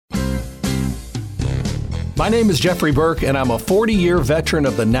My name is Jeffrey Burke, and I'm a 40-year veteran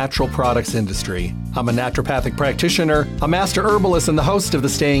of the natural products industry. I'm a naturopathic practitioner, a master herbalist, and the host of the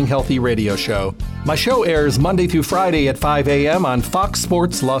Staying Healthy radio show. My show airs Monday through Friday at 5 a.m. on Fox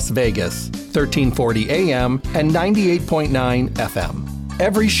Sports Las Vegas, 1340 a.m. and 98.9 FM.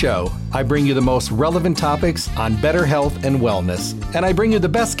 Every show, I bring you the most relevant topics on better health and wellness, and I bring you the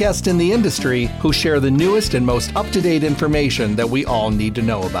best guests in the industry who share the newest and most up-to-date information that we all need to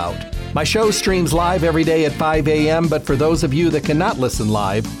know about. My show streams live every day at 5 a.m., but for those of you that cannot listen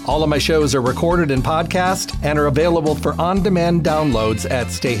live, all of my shows are recorded in podcast and are available for on-demand downloads at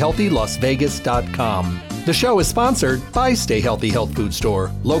stayhealthylasvegas.com. The show is sponsored by Stay Healthy Health Food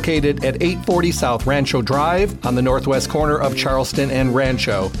Store, located at 840 South Rancho Drive on the northwest corner of Charleston and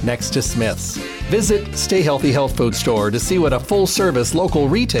Rancho, next to Smith's. Visit Stay Healthy Health Food Store to see what a full-service local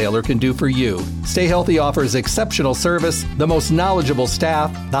retailer can do for you. Stay Healthy offers exceptional service, the most knowledgeable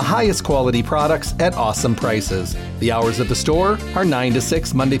staff, the highest quality products at awesome prices. The hours of the store are 9 to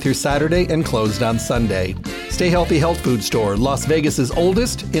 6 Monday through Saturday and closed on Sunday. Stay Healthy Health Food Store, Las Vegas's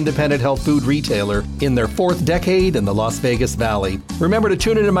oldest independent health food retailer in their fourth decade in the Las Vegas Valley. Remember to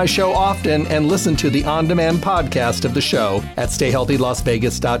tune into my show often and listen to the on-demand podcast of the show at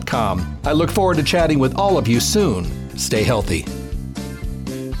stayhealthylasvegas.com. I look forward to chatting with all of you soon. Stay healthy.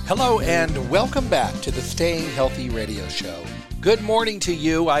 Hello and welcome back to the Staying Healthy radio show. Good morning to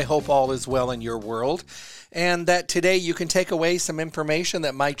you. I hope all is well in your world and that today you can take away some information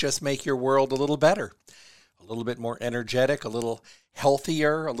that might just make your world a little better, a little bit more energetic, a little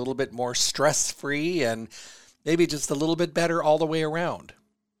healthier, a little bit more stress-free, and maybe just a little bit better all the way around.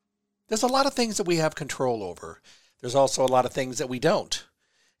 There's a lot of things that we have control over. There's also a lot of things that we don't.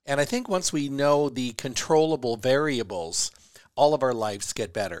 And I think once we know the controllable variables, all of our lives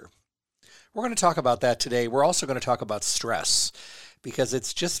get better. We're going to talk about that today. We're also going to talk about stress because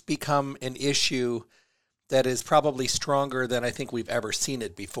it's just become an issue that is probably stronger than I think we've ever seen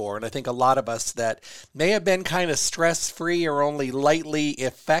it before. And I think a lot of us that may have been kind of stress-free or only lightly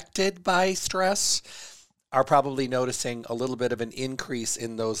affected by stress are probably noticing a little bit of an increase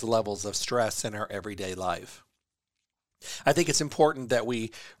in those levels of stress in our everyday life. I think it's important that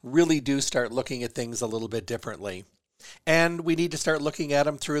we really do start looking at things a little bit differently. And we need to start looking at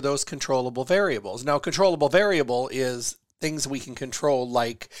them through those controllable variables. Now, controllable variable is things we can control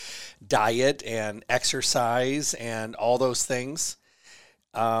like diet and exercise and all those things.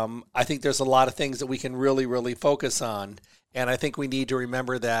 I think there's a lot of things that we can really, really focus on. And I think we need to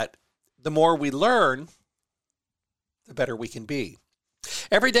remember that the more we learn, the better we can be.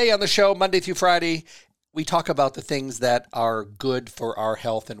 Every day on the show, Monday through Friday, we talk about the things that are good for our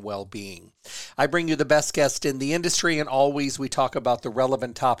health and well-being. I bring you the best guest in the industry, and always we talk about the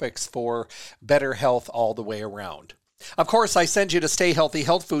relevant topics for better health all the way around. Of course, I send you to Stay Healthy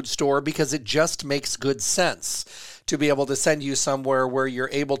Health Food Store because it just makes good sense to be able to send you somewhere where you're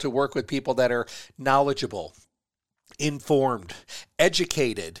able to work with people that are knowledgeable, informed,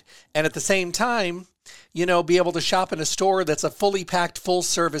 educated, and at the same time, be able to shop in a store that's a fully packed,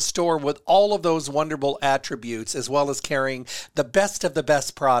 full-service store with all of those wonderful attributes, as well as carrying the best of the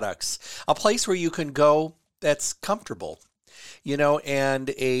best products. A place where you can go that's comfortable,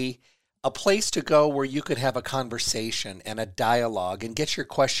 and a place to go where you could have a conversation and a dialogue and get your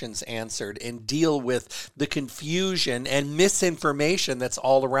questions answered and deal with the confusion and misinformation that's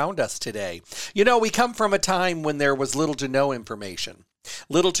all around us today. We come from a time when there was little to no information.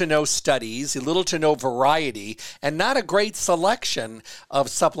 Little to no studies, little to no variety, and not a great selection of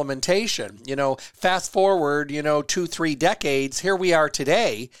supplementation. Fast forward, 2-3 decades, here we are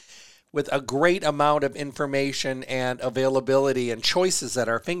today with a great amount of information and availability and choices at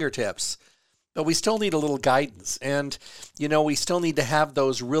our fingertips. But we still need a little guidance. And, we still need to have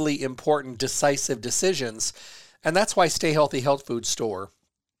those really important, decisive decisions. And that's why Stay Healthy Health Food Store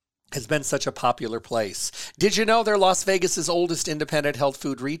has been such a popular place. Did you know they're Las Vegas's oldest independent health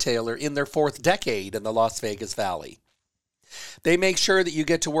food retailer in their fourth decade in the Las Vegas Valley? They make sure that you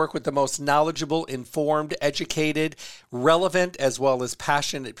get to work with the most knowledgeable, informed, educated, relevant, as well as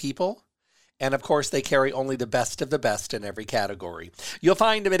passionate people. And of course, they carry only the best of the best in every category. You'll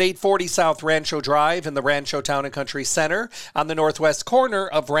find them at 840 South Rancho Drive in the Rancho Town and Country Center on the northwest corner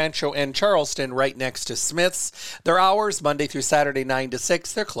of Rancho and Charleston, right next to Smith's. Their hours, Monday through Saturday, 9 to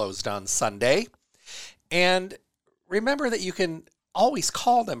 6. They're closed on Sunday. And remember that you can always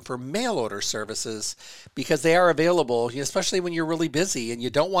call them for mail order services because they are available, especially when you're really busy and you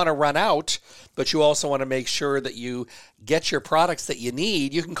don't want to run out, but you also want to make sure that you get your products that you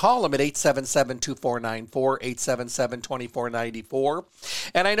need. You can call them at 877-2494, 877-2494.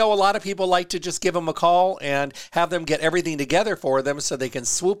 And I know a lot of people like to just give them a call and have them get everything together for them so they can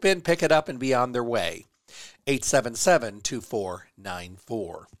swoop in, pick it up, and be on their way.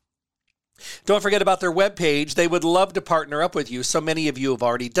 877-2494. Don't forget about their webpage. They would love to partner up with you. So many of you have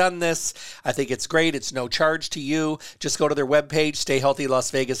already done this. I think it's great. It's no charge to you. Just go to their webpage,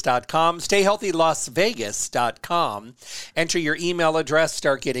 stayhealthylasvegas.com, stayhealthylasvegas.com. Enter your email address,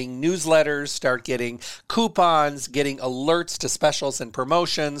 start getting newsletters, start getting coupons, getting alerts to specials and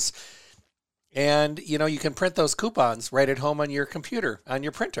promotions. And, you know, you can print those coupons right at home on your computer, on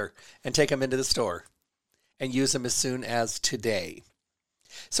your printer, and take them into the store and use them as soon as today.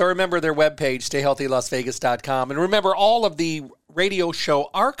 So remember their webpage, stayhealthylasvegas.com. And remember, all of the radio show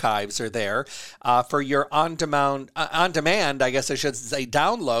archives are there for your on-demand, I guess I should say,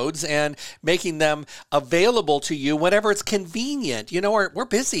 downloads, and making them available to you whenever it's convenient. You know, we're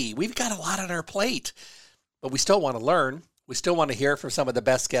busy. We've got a lot on our plate, but we still want to learn. We still want to hear from some of the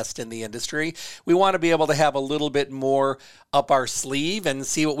best guests in the industry. We want to be able to have a little bit more up our sleeve and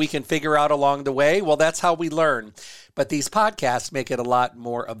see what we can figure out along the way. Well, that's how we learn. But these podcasts make it a lot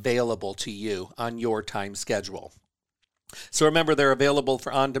more available to you on your time schedule. So remember, they're available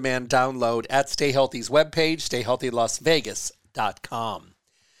for on-demand download at Stay Healthy's webpage, stayhealthylasvegas.com.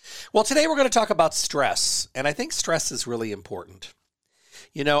 Well, today we're going to talk about stress, and I think stress is really important.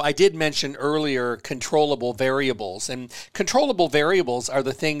 You know, I did mention earlier controllable variables, and controllable variables are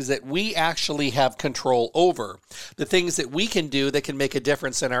the things that we actually have control over, the things that we can do that can make a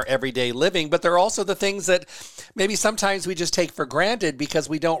difference in our everyday living, but they're also the things that maybe sometimes we just take for granted because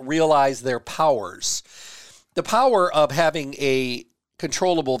we don't realize their powers. The power of having a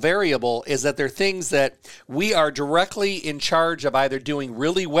controllable variable is that they're things that we are directly in charge of either doing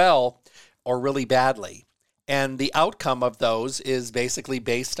really well or really badly. And the outcome of those is basically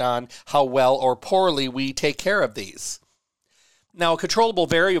based on how well or poorly we take care of these. Now, a controllable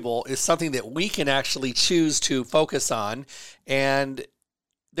variable is something that we can actually choose to focus on. And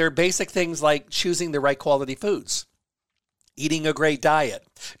they're basic things like choosing the right quality foods, eating a great diet,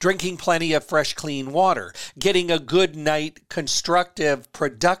 drinking plenty of fresh, clean water, getting a good night, constructive,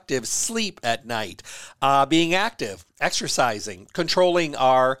 productive sleep at night, being active, exercising, controlling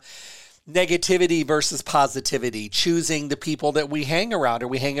our negativity versus positivity, choosing the people that we hang around. Are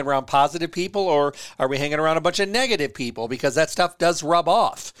we hanging around positive people, or are we hanging around a bunch of negative people? Because that stuff does rub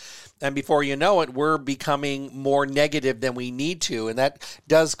off. And before you know it, we're becoming more negative than we need to. And that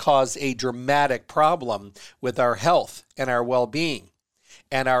does cause a dramatic problem with our health and our well-being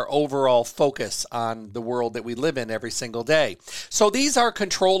and our overall focus on the world that we live in every single day. So these are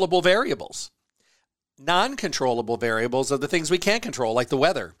controllable variables. Non-controllable variables are the things we can't control, like the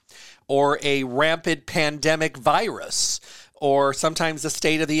weather, or a rampant pandemic virus, or sometimes the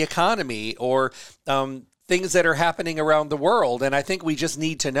state of the economy, or things that are happening around the world. And I think we just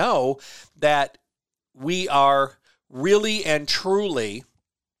need to know that we are really and truly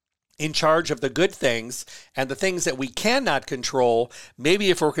in charge of the good things, and the things that we cannot control.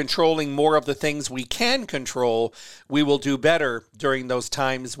 Maybe if we're controlling more of the things we can control, we will do better during those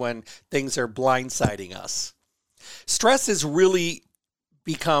times when things are blindsiding us. Stress has really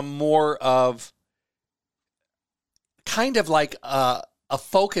become more of kind of like a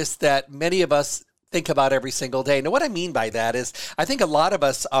focus that many of us think about every single day. Now, what I mean by that is I think a lot of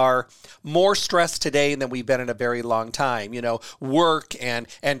us are more stressed today than we've been in a very long time. You know, work and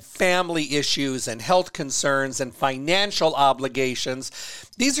family issues and health concerns and financial obligations.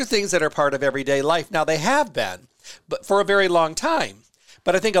 These are things that are part of everyday life. Now, they have been, but for a very long time.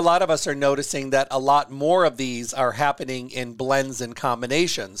 But I think a lot of us are noticing that a lot more of these are happening in blends and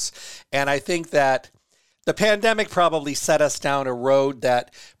combinations. And I think that the pandemic probably set us down a road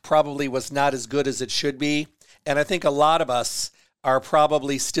that probably was not as good as it should be. And I think a lot of us are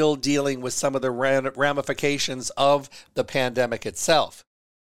probably still dealing with some of the ramifications of the pandemic itself.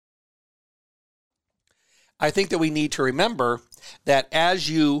 I think that we need to remember that as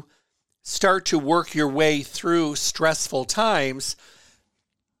you start to work your way through stressful times,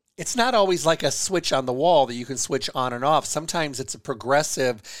 it's not always like a switch on the wall that you can switch on and off. Sometimes it's a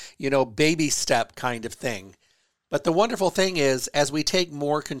progressive, baby step kind of thing. But the wonderful thing is, as we take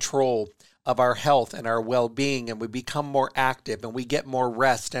more control of our health and our well-being, and we become more active and we get more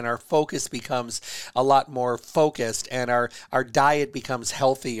rest, and our focus becomes a lot more focused, and our diet becomes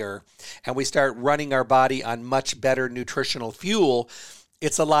healthier, and we start running our body on much better nutritional fuel,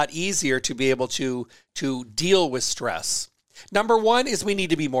 it's a lot easier to be able to deal with stress. Number one is we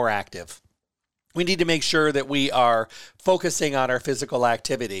need to be more active. We need to make sure that we are focusing on our physical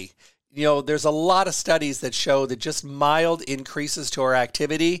activity. there's a lot of studies that show that just mild increases to our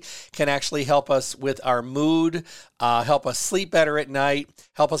activity can actually help us with our mood, help us sleep better at night,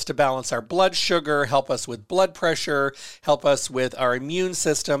 help us to balance our blood sugar, help us with blood pressure, help us with our immune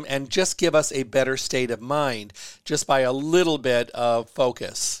system, and just give us a better state of mind just by a little bit of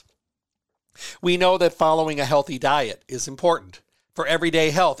focus. We know that following a healthy diet is important for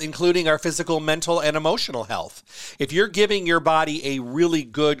everyday health, including our physical, mental, and emotional health. If you're giving your body a really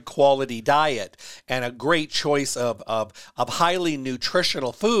good quality diet and a great choice of highly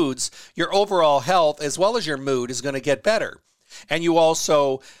nutritional foods, your overall health as well as your mood is going to get better. And you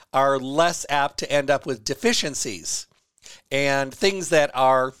also are less apt to end up with deficiencies and things that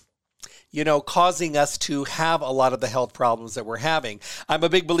are causing us to have a lot of the health problems that we're having. I'm a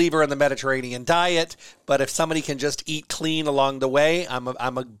big believer in the Mediterranean diet, but if somebody can just eat clean along the way, I'm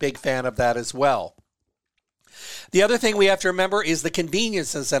a big fan of that as well. The other thing we have to remember is the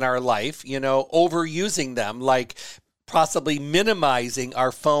conveniences in our life, overusing them, like possibly minimizing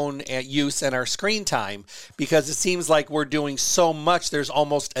our phone use and our screen time, because it seems like we're doing so much. There's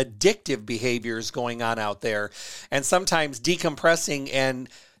almost addictive behaviors going on out there, and sometimes decompressing and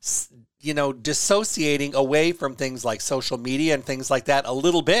dissociating away from things like social media and things like that a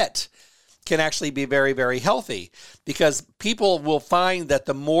little bit can actually be very, very healthy, because people will find that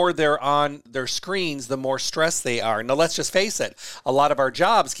the more they're on their screens, the more stressed they are. Now, let's just face it. A lot of our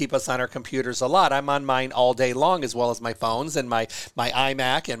jobs keep us on our computers a lot. I'm on mine all day long, as well as my phones and my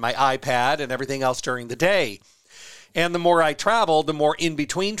iMac and my iPad and everything else during the day. And the more I travel, the more in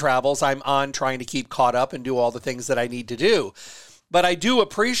between travels I'm on trying to keep caught up and do all the things that I need to do. But I do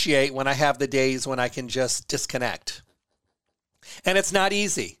appreciate when I have the days when I can just disconnect. And it's not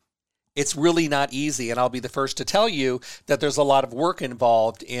easy. It's really not easy. And I'll be the first to tell you that there's a lot of work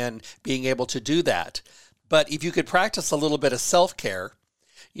involved in being able to do that. But if you could practice a little bit of self-care,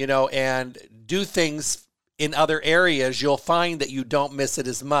 and do things in other areas, you'll find that you don't miss it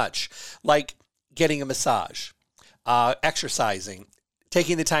as much. Like getting a massage, exercising,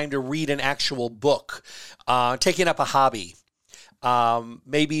 taking the time to read an actual book, taking up a hobby.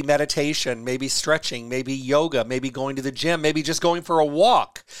 Maybe meditation, maybe stretching, maybe yoga, maybe going to the gym, maybe just going for a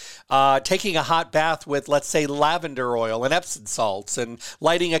walk, taking a hot bath with, let's say, lavender oil and Epsom salts, and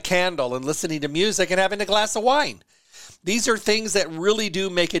lighting a candle and listening to music and having a glass of wine. These are things that really do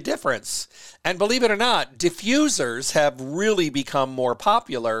make a difference. And believe it or not, diffusers have really become more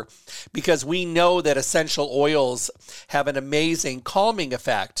popular because we know that essential oils have an amazing calming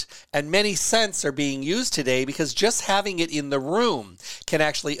effect. And many scents are being used today because just having it in the room can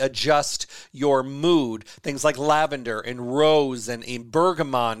actually adjust your mood. Things like lavender and rose and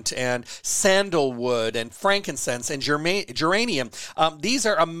bergamot and sandalwood and frankincense and geranium. These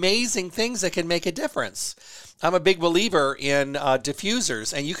are amazing things that can make a difference. I'm a big believer in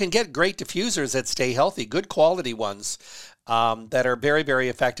diffusers, and you can get great diffusers that stay healthy, good quality ones that are very, very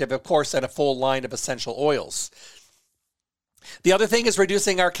effective, of course, and a full line of essential oils. The other thing is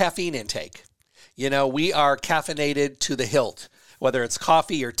reducing our caffeine intake. We are caffeinated to the hilt, whether it's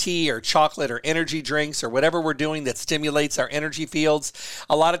coffee or tea or chocolate or energy drinks or whatever we're doing that stimulates our energy fields.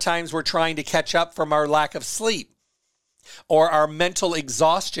 A lot of times we're trying to catch up from our lack of sleep or our mental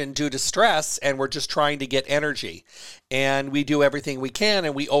exhaustion due to stress, and we're just trying to get energy. And we do everything we can,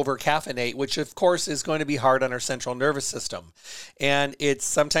 and we over-caffeinate, which, of course, is going to be hard on our central nervous system. And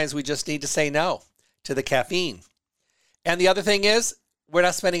sometimes we just need to say no to the caffeine. And the other thing is, we're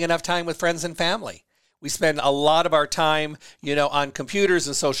not spending enough time with friends and family. We spend a lot of our time, on computers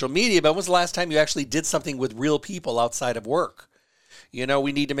and social media, but when was the last time you actually did something with real people outside of work?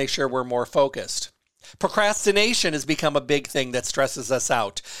 We need to make sure we're more focused. Procrastination has become a big thing that stresses us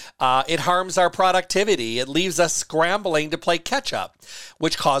out. It harms our productivity. It leaves us scrambling to play catch up,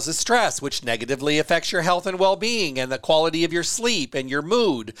 which causes stress, which negatively affects your health and well-being and the quality of your sleep and your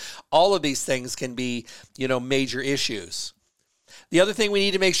mood. All of these things can be, major issues. The other thing we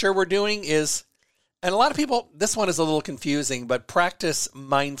need to make sure we're doing is, and a lot of people, this one is a little confusing, but practice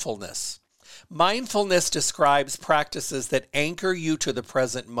mindfulness. Mindfulness describes practices that anchor you to the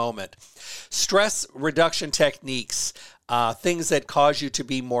present moment. Stress reduction techniques, things that cause you to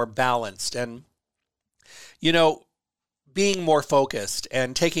be more balanced and, being more focused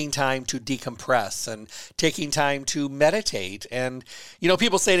and taking time to decompress and taking time to meditate. And,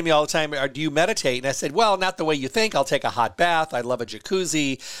 people say to me all the time, do you meditate? And I said, well, not the way you think. I'll take a hot bath. I love a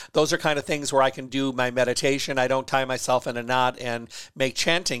jacuzzi. Those are kind of things where I can do my meditation. I don't tie myself in a knot and make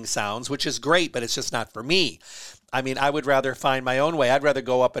chanting sounds, which is great, but it's just not for me. I would rather find my own way. I'd rather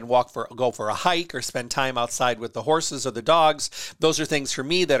go up and go for a hike or spend time outside with the horses or the dogs. Those are things for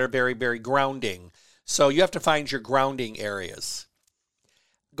me that are very, very grounding. So you have to find your grounding areas.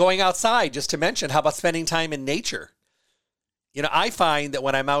 going outside, just to mention, how about spending time in nature? I find that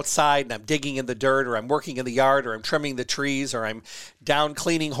when I'm outside and I'm digging in the dirt, or I'm working in the yard, or I'm trimming the trees, or I'm down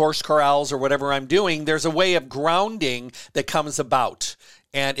cleaning horse corrals, or whatever I'm doing, there's a way of grounding that comes about.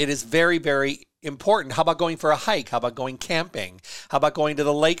 And it is very, very important. How about going for a hike? How about going camping? How about going to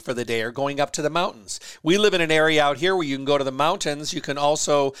the lake for the day, or going up to the mountains? We live in an area out here where you can go to the mountains. You can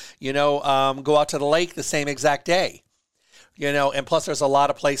also, go out to the lake the same exact day. And plus there's a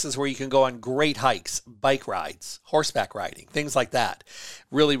lot of places where you can go on great hikes, bike rides, horseback riding, things like that.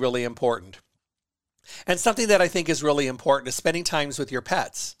 Really, really important. And something that I think is really important is spending times with your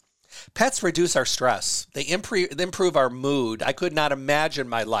pets. Pets reduce our stress. They improve our mood. I could not imagine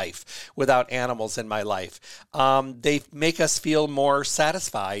my life without animals in my life. They make us feel more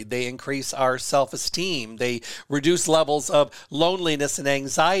satisfied. They increase our self-esteem. They reduce levels of loneliness and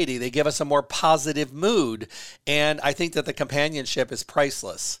anxiety. They give us a more positive mood. And I think that the companionship is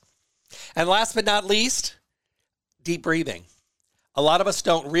priceless. And last but not least, deep breathing. A lot of us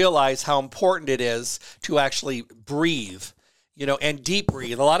don't realize how important it is to actually breathe. And deep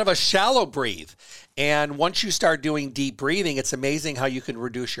breathe. A lot of us shallow breathe. And once you start doing deep breathing, it's amazing how you can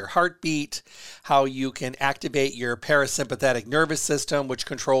reduce your heartbeat, how you can activate your parasympathetic nervous system, which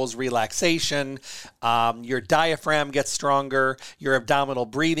controls relaxation. Your diaphragm gets stronger. Your abdominal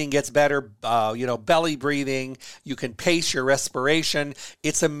breathing gets better. Belly breathing. You can pace your respiration.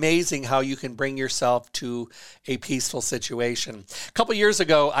 It's amazing how you can bring yourself to a peaceful situation. A couple years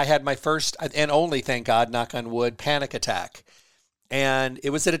ago, I had my first and only, thank God, knock on wood, panic attack. And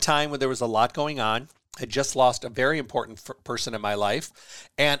it was at a time when there was a lot going on. I had just lost a very important person in my life,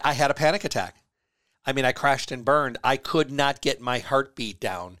 and I had a panic attack. I crashed and burned. I could not get my heartbeat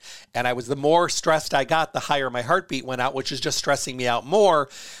down. And the more stressed I got, the higher my heartbeat went out, which is just stressing me out more.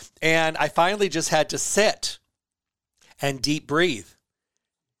 And I finally just had to sit and deep breathe.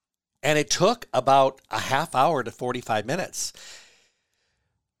 And it took about a half hour to 45 minutes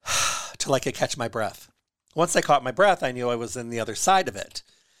till I could catch my breath. Once I caught my breath, I knew I was in the other side of it.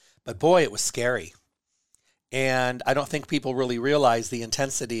 But boy, it was scary. And I don't think people really realize the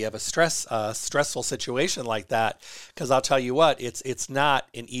intensity of a stressful situation like that, because I'll tell you what, it's not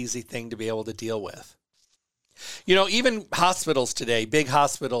an easy thing to be able to deal with. Even hospitals today, big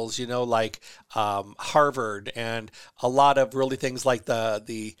hospitals, like Harvard, and a lot of really things like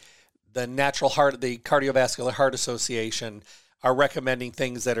the Cardiovascular Heart Association are recommending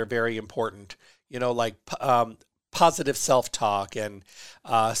things that are very important. Like positive self-talk and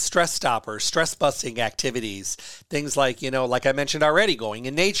stress stoppers, stress-busting activities, things like, like I mentioned already, going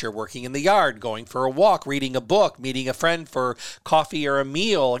in nature, working in the yard, going for a walk, reading a book, meeting a friend for coffee or a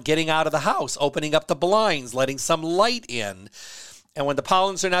meal, getting out of the house, opening up the blinds, letting some light in. And when the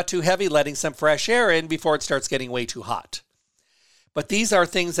pollens are not too heavy, letting some fresh air in before it starts getting way too hot. But these are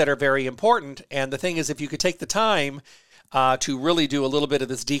things that are very important. And the thing is, if you could take the time to really do a little bit of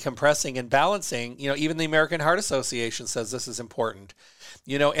this decompressing and balancing, even the American Heart Association says this is important,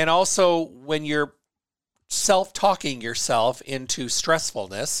 and also when you're self-talking yourself into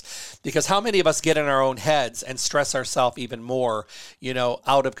stressfulness, because how many of us get in our own heads and stress ourselves even more,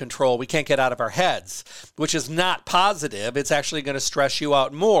 out of control? We can't get out of our heads, which is not positive. It's actually going to stress you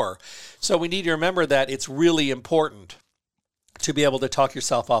out more. So we need to remember that it's really important to be able to talk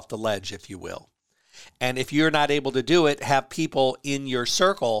yourself off the ledge, if you will. And if you're not able to do it, have people in your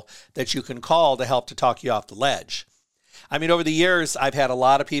circle that you can call to help to talk you off the ledge. Over the years, I've had a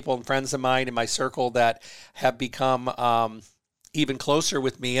lot of people and friends of mine in my circle that have become even closer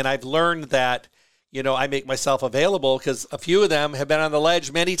with me. And I've learned that, I make myself available because a few of them have been on the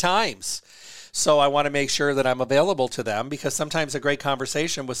ledge many times. So I want to make sure that I'm available to them, because sometimes a great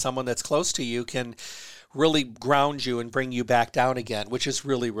conversation with someone that's close to you can really ground you and bring you back down again, which is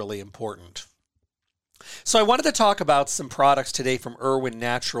really, really important. So I wanted to talk about some products today from Irwin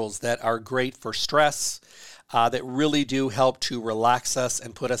Naturals that are great for stress, that really do help to relax us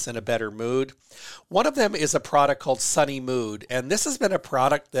and put us in a better mood. One of them is a product called Sunny Mood, and this has been a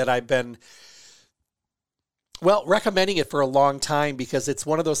product that I've been, recommending it for a long time, because it's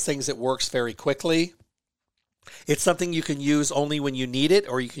one of those things that works very quickly. It's something you can use only when you need it,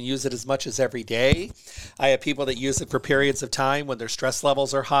 or you can use it as much as every day. I have people that use it for periods of time when their stress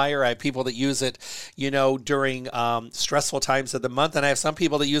levels are higher. I have people that use it, during stressful times of the month, and I have some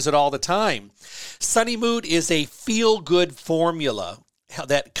people that use it all the time. Sunny Mood is a feel-good formula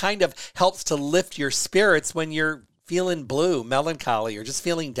that kind of helps to lift your spirits when you're feeling blue, melancholy, or just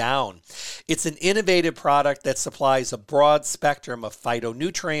feeling down. It's an innovative product that supplies a broad spectrum of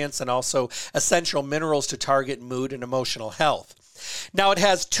phytonutrients and also essential minerals to target mood and emotional health. Now, it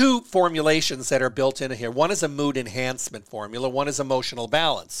has two formulations that are built into here. One is a mood enhancement formula. One is emotional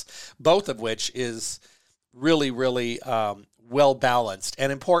balance, both of which is really, really well balanced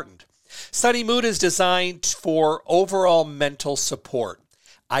and important. Sunny Mood is designed for overall mental support,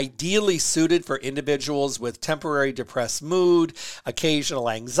 ideally suited for individuals with temporary depressed mood, occasional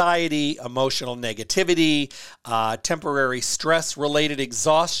anxiety, emotional negativity, temporary stress-related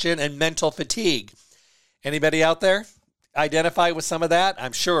exhaustion, and mental fatigue. Anybody out there identify with some of that?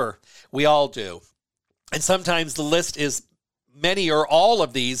 I'm sure we all do. And sometimes the list is many or all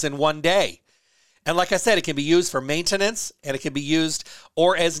of these in one day. And like I said, it can be used for maintenance, and it can be used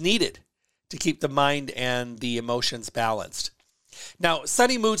or as needed to keep the mind and the emotions balanced. Now,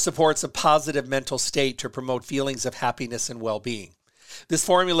 Sunny Mood supports a positive mental state to promote feelings of happiness and well-being. This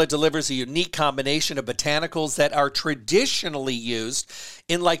formula delivers a unique combination of botanicals that are traditionally used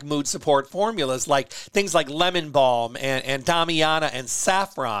in like mood support formulas, like things like lemon balm and damiana and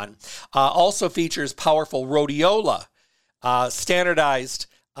saffron. Also features powerful rhodiola, standardized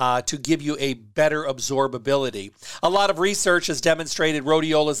to give you a better absorbability. A lot of research has demonstrated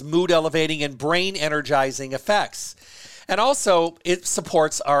rhodiola's mood elevating and brain energizing effects. And also, it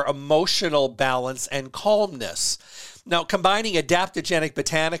supports our emotional balance and calmness. Now, combining adaptogenic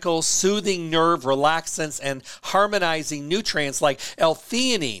botanicals, soothing nerve relaxants, and harmonizing nutrients like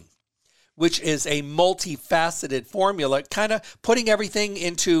L-theanine, which is a multifaceted formula, kind of putting everything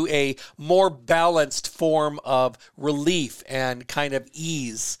into a more balanced form of relief and kind of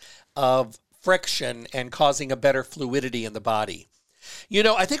ease of friction and causing a better fluidity in the body. You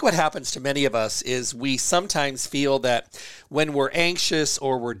know, I think what happens to many of us is we sometimes feel that when we're anxious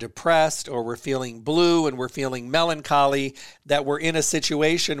or we're depressed or we're feeling blue and we're feeling melancholy, that we're in a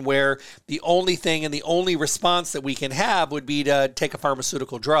situation where the only thing and the only response that we can have would be to take a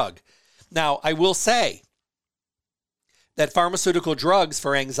pharmaceutical drug. Now, I will say that pharmaceutical drugs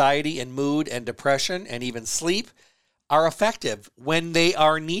for anxiety and mood and depression and even sleep are effective when they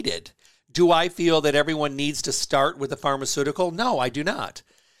are needed. Do I feel that everyone needs to start with a pharmaceutical? No, I do not.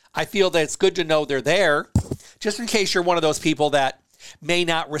 I feel that it's good to know they're there, just in case you're one of those people that may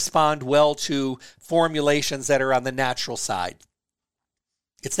not respond well to formulations that are on the natural side.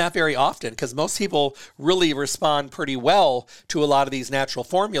 It's not very often because most people really respond pretty well to a lot of these natural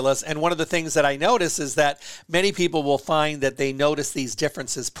formulas. And one of the things that I notice is that many people will find that they notice these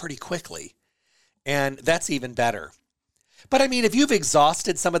differences pretty quickly. And that's even better. But I mean, if you've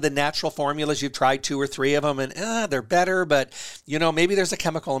exhausted some of the natural formulas, you've tried 2 or 3 of them and they're better, but you know, maybe there's a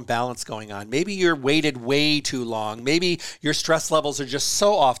chemical imbalance going on. Maybe you're waited way too long. Maybe your stress levels are just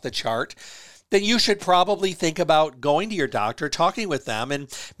so off the chart. Then you should probably think about going to your doctor, talking with them, and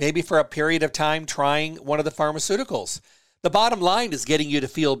maybe for a period of time trying one of the pharmaceuticals. The bottom line is getting you to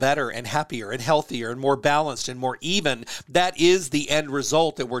feel better and happier and healthier and more balanced and more even. That is the end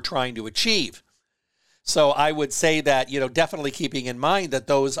result that we're trying to achieve. So I would say that, you know, definitely keeping in mind that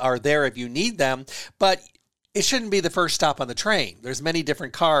those are there if you need them, but it shouldn't be the first stop on the train. There's many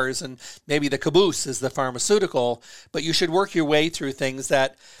different cars, and maybe the caboose is the pharmaceutical, but you should work your way through things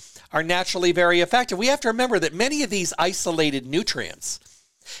that are naturally very effective. We have to remember that many of these isolated nutrients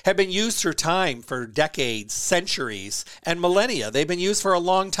have been used through time for decades, centuries, and millennia. They've been used for a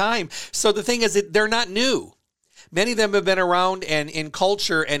long time. So the thing is that they're not new. Many of them have been around and in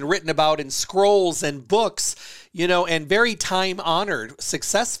culture and written about in scrolls and books, you know, and very time-honored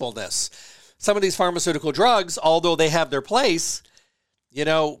successfulness. Some of these pharmaceutical drugs, although they have their place, you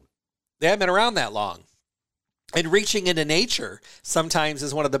know, they haven't been around that long. And reaching into nature sometimes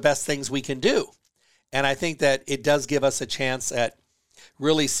is one of the best things we can do. And I think that it does give us a chance at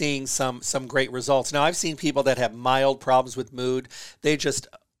really seeing some great results. Now, I've seen people that have mild problems with mood. They just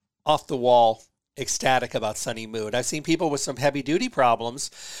off the wall ecstatic about Sunny Mood. I've seen people with some heavy duty problems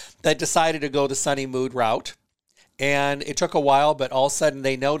that decided to go the Sunny Mood route. And it took a while, but all of a sudden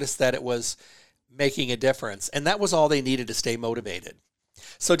they noticed that it was making a difference. And that was all they needed to stay motivated.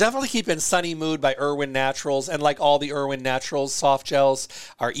 So definitely keep in Sunny Mood by Irwin Naturals. And like all the Irwin Naturals, soft gels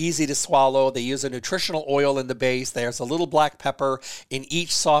are easy to swallow. They use a nutritional oil in the base. There's a little black pepper in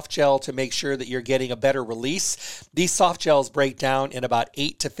each soft gel to make sure that you're getting a better release. These soft gels break down in about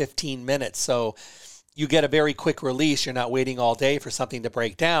 8 to 15 minutes. So you get a very quick release. You're not waiting all day for something to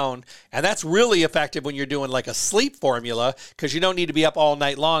break down. And that's really effective when you're doing like a sleep formula, because you don't need to be up all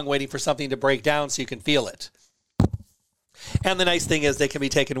night long waiting for something to break down so you can feel it. And the nice thing is they can be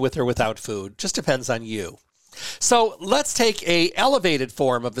taken with or without food. Just depends on you. So let's take a elevated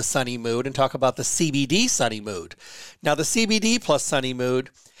form of the Sunny Mood and talk about the CBD Sunny Mood. Now, the CBD plus Sunny Mood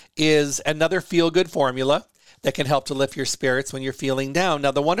is another feel-good formula that can help to lift your spirits when you're feeling down.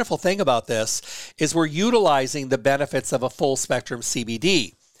 Now, the wonderful thing about this is we're utilizing the benefits of a full spectrum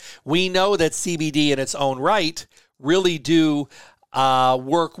CBD. We know that CBD in its own right really do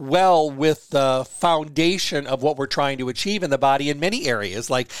work well with the foundation of what we're trying to achieve in the body in many areas,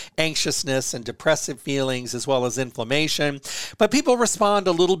 like anxiousness and depressive feelings, as well as inflammation. But people respond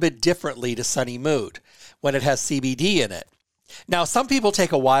a little bit differently to Sunny Mood when it has CBD in it. Now, some people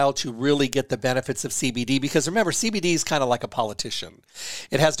take a while to really get the benefits of CBD because remember, CBD is kind of like a politician.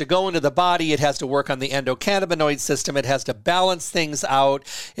 It has to go into the body. It has to work on the endocannabinoid system. It has to balance things out.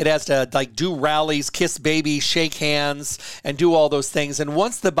 It has to do rallies, kiss babies, shake hands, and do all those things. And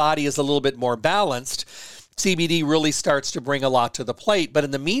once the body is a little bit more balanced, CBD really starts to bring a lot to the plate. But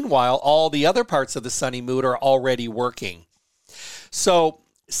in the meanwhile, all the other parts of the Sunny Mood are already working. So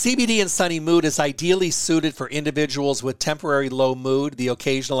CBD and Sunny Mood is ideally suited for individuals with temporary low mood, the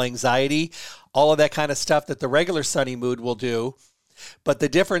occasional anxiety, all of that kind of stuff that the regular Sunny Mood will do. But the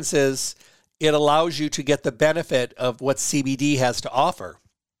difference is it allows you to get the benefit of what CBD has to offer.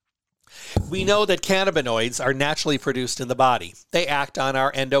 We know that cannabinoids are naturally produced in the body. They act on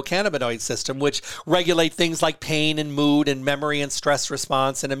our endocannabinoid system, which regulate things like pain and mood and memory and stress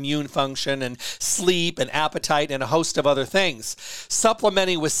response and immune function and sleep and appetite and a host of other things.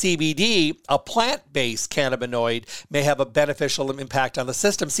 Supplementing with CBD, a plant-based cannabinoid, may have a beneficial impact on the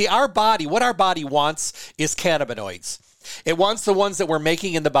system. See, our body, what our body wants is cannabinoids. It wants the ones that we're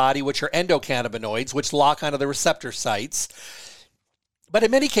making in the body, which are endocannabinoids, which lock onto the receptor sites. But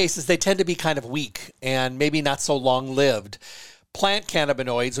in many cases, they tend to be kind of weak and maybe not so long-lived. Plant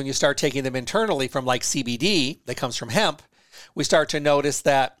cannabinoids, when you start taking them internally from like CBD that comes from hemp, we start to notice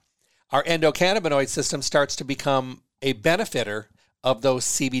that our endocannabinoid system starts to become a benefitor of those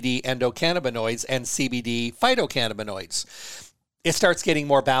CBD endocannabinoids and CBD phytocannabinoids. It starts getting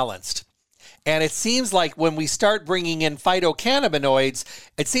more balanced. And it seems like when we start bringing in phytocannabinoids,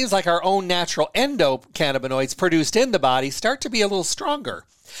 it seems like our own natural endocannabinoids produced in the body start to be a little stronger.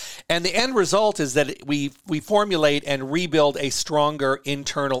 And the end result is that we formulate and rebuild a stronger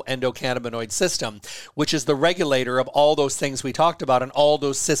internal endocannabinoid system, which is the regulator of all those things we talked about and all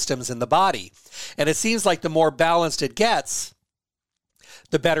those systems in the body. And it seems like the more balanced it gets,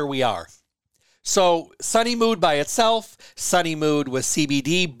 the better we are. So Sunny Mood by itself, Sunny Mood with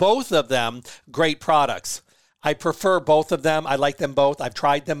CBD, both of them great products. I prefer both of them. I like them both. I've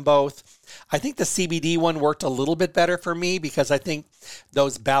tried them both. I think the CBD one worked a little bit better for me because I think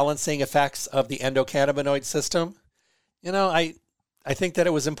those balancing effects of the endocannabinoid system, I think that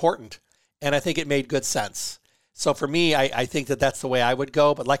it was important and I think it made good sense. So for me, I think that that's the way I would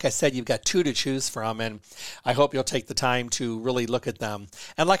go. But like I said, you've got two to choose from, and I hope you'll take the time to really look at them.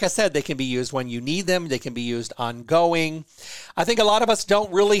 And like I said, they can be used when you need them. They can be used ongoing. I think a lot of us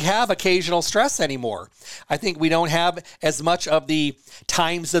don't really have occasional stress anymore. I think we don't have as much of the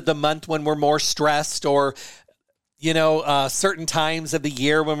times of the month when we're more stressed or, certain times of the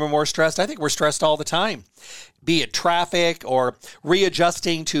year when we're more stressed. I think we're stressed all the time, be it traffic or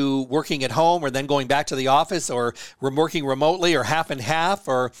readjusting to working at home or then going back to the office or working remotely or half and half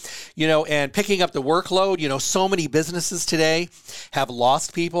or, and picking up the workload. So many businesses today have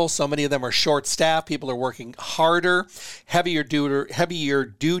lost people. So many of them are short staffed. People are working harder, heavier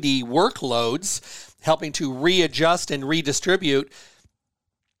duty workloads, helping to readjust and redistribute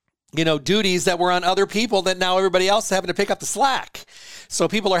duties that were on other people that now everybody else is having to pick up the slack. So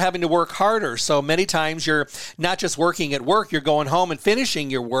people are having to work harder. So many times you're not just working at work, you're going home and finishing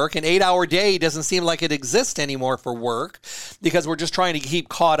your work. An 8-hour day doesn't seem like it exists anymore for work because we're just trying to keep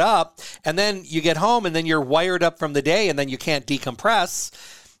caught up. And then you get home and then you're wired up from the day and then you can't decompress.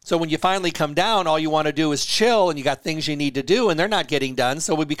 So when you finally come down, all you want to do is chill and you got things you need to do and they're not getting done.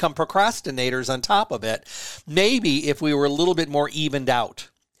 So we become procrastinators on top of it. Maybe if we were a little bit more evened out,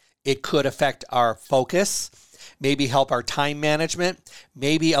 it could affect our focus, maybe help our time management,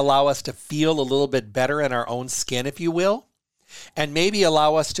 maybe allow us to feel a little bit better in our own skin, if you will, and maybe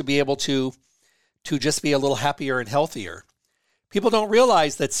allow us to be able to just be a little happier and healthier. People don't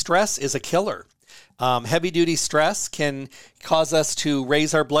realize that stress is a killer. Heavy-duty stress can cause us to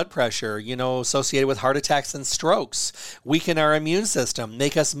raise our blood pressure, associated with heart attacks and strokes, weaken our immune system,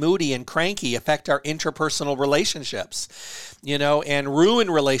 make us moody and cranky, affect our interpersonal relationships, and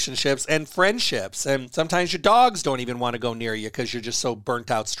ruin relationships and friendships. And sometimes your dogs don't even want to go near you because you're just so burnt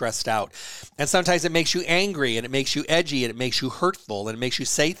out, stressed out. And sometimes it makes you angry and it makes you edgy and it makes you hurtful and it makes you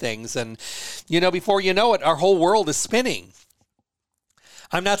say things. And, before you know it, our whole world is spinning.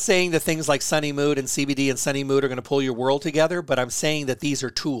 I'm not saying that things like Sunny Mood and CBD and Sunny Mood are going to pull your world together, but I'm saying that these are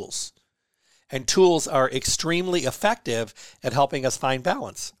tools. And tools are extremely effective at helping us find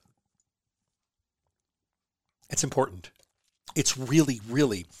balance. It's important. It's really,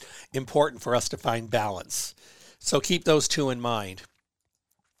 really important for us to find balance. So keep those two in mind.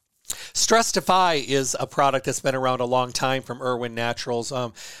 Stress-Defy is a product that's been around a long time from Irwin Naturals.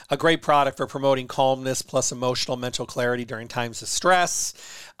 A great product for promoting calmness plus emotional mental clarity during times of stress.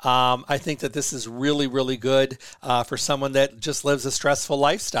 I think that this is really, really good for someone that just lives a stressful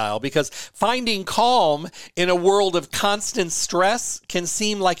lifestyle, because finding calm in a world of constant stress can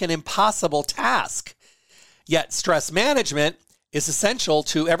seem like an impossible task. Yet stress management is essential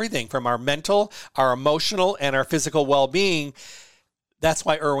to everything from our mental, our emotional, and our physical well-being. That's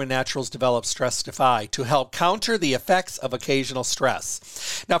why Irwin Naturals developed Stress-Defy, to help counter the effects of occasional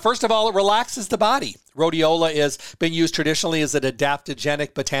stress. Now, first of all, it relaxes the body. Rhodiola has been used traditionally as an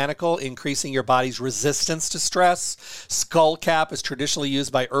adaptogenic botanical, increasing your body's resistance to stress. Skullcap is traditionally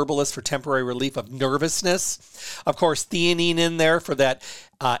used by herbalists for temporary relief of nervousness. Of course, theanine in there for that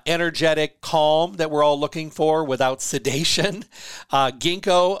energetic calm that we're all looking for without sedation.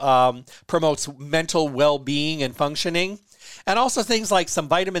 Ginkgo promotes mental well-being and functioning. And also things like some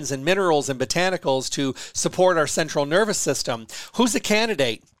vitamins and minerals and botanicals to support our central nervous system. Who's a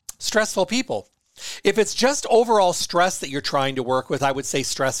candidate? Stressful people. If it's just overall stress that you're trying to work with, I would say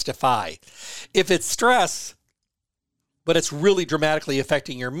Stress-Defy. If it's stress, but it's really dramatically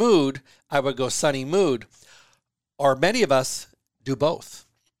affecting your mood, I would go Sunny Mood. Or many of us do both.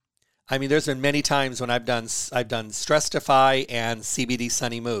 I mean, there's been many times when I've done Stress-Defy and CBD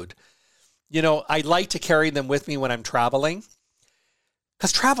Sunny Mood. You know, I like to carry them with me when I'm traveling,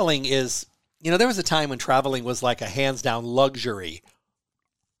 because traveling is, there was a time when traveling was like a hands down luxury.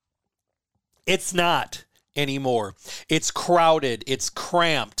 It's not anymore. It's crowded, it's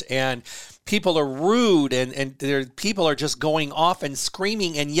cramped, and people are rude, and people are just going off and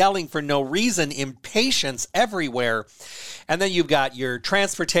screaming and yelling for no reason, impatience everywhere. And then you've got your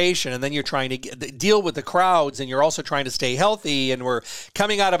transportation, and then you're trying to deal with the crowds, and you're also trying to stay healthy, and we're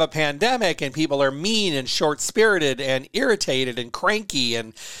coming out of a pandemic, and people are mean and short-spirited and irritated and cranky,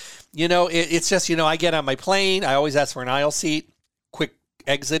 and, it's just, I get on my plane, I always ask for an aisle seat, quick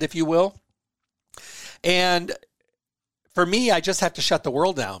exit, if you will. And for me, I just have to shut the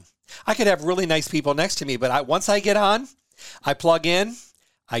world down. I could have really nice people next to me, but once I get on, I plug in,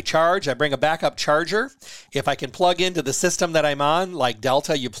 I charge, I bring a backup charger. If I can plug into the system that I'm on, like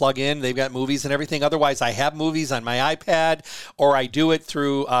Delta, you plug in, they've got movies and everything. Otherwise, I have movies on my iPad, or I do it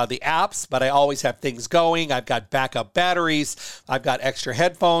through the apps, but I always have things going. I've got backup batteries. I've got extra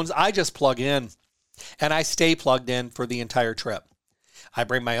headphones. I just plug in, and I stay plugged in for the entire trip. I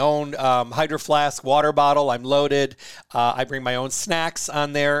bring my own Hydro Flask water bottle. I'm loaded. I bring my own snacks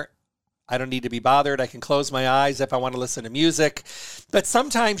on there. I don't need to be bothered. I can close my eyes if I want to listen to music. But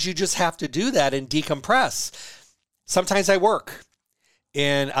sometimes you just have to do that and decompress. Sometimes I work,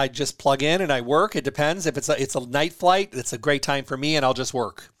 and I just plug in and I work. It depends. If it's a night flight, it's a great time for me, and I'll just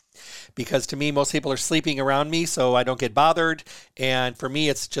work. Because to me, most people are sleeping around me, so I don't get bothered. And for me,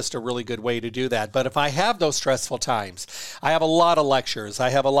 it's just a really good way to do that. But if I have those stressful times, I have a lot of lectures, I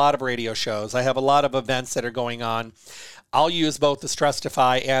have a lot of radio shows, I have a lot of events that are going on, I'll use both the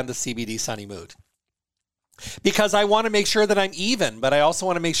Stress-Defy and the CBD Sunny Mood. Because I want to make sure that I'm even, but I also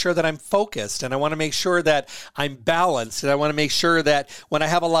want to make sure that I'm focused, and I want to make sure that I'm balanced, and I want to make sure that when I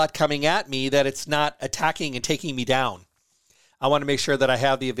have a lot coming at me, that it's not attacking and taking me down. I want to make sure that I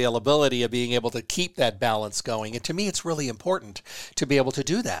have the availability of being able to keep that balance going. And to me, it's really important to be able to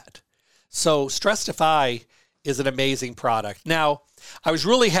do that. So Stress-Defy is an amazing product. Now, I was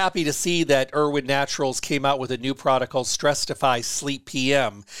really happy to see that Irwin Naturals came out with a new product called Stress-Defy Sleep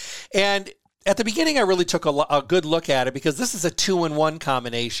PM. And at the beginning, I really took a good look at it, because this is a 2-in-1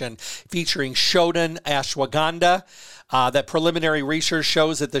 combination featuring Shodan ashwagandha. That preliminary research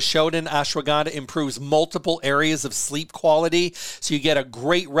shows that the Shodan ashwagandha improves multiple areas of sleep quality, so you get a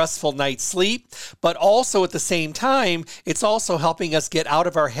great restful night's sleep. But also at the same time, it's also helping us get out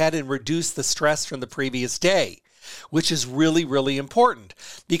of our head and reduce the stress from the previous day, which is really, really important,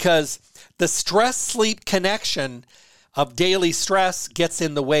 because the stress-sleep connection of daily stress gets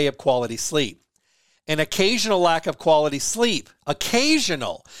in the way of quality sleep. An occasional lack of quality sleep,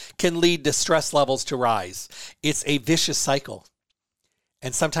 can lead to stress levels to rise. It's a vicious cycle.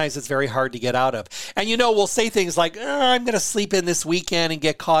 And sometimes it's very hard to get out of. And we'll say things like, I'm going to sleep in this weekend and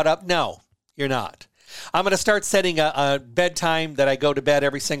get caught up. No, you're not. I'm going to start setting a bedtime that I go to bed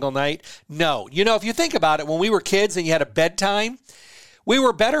every single night. No. If you think about it, when we were kids and you had a bedtime, we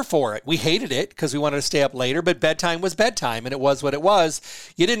were better for it. We hated it because we wanted to stay up later, but bedtime was bedtime, and it was what it was.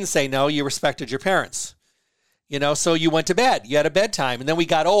 You didn't say no. You respected your parents. So you went to bed. You had a bedtime, and then we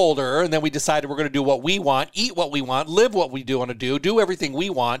got older, and then we decided we're going to do what we want, eat what we want, live what we want to do everything we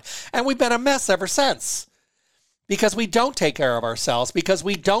want, and we've been a mess ever since. because we don't take care of ourselves, because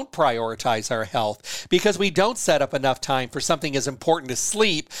we don't prioritize our health, because we don't set up enough time for something as important as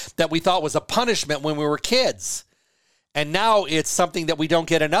sleep that we thought was a punishment when we were kids. And now it's something that we don't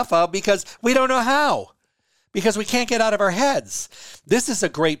get enough of because we don't know how, because we can't get out of our heads. This is a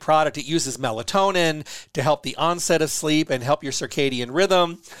great product. It uses melatonin to help the onset of sleep and help your circadian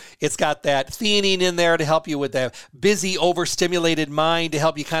rhythm. It's got that theanine in there to help you with the busy, overstimulated mind, to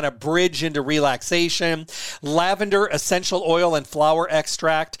help you kind of bridge into relaxation. Lavender essential oil and flower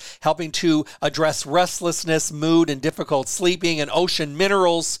extract, helping to address restlessness, mood, and difficult sleeping, and ocean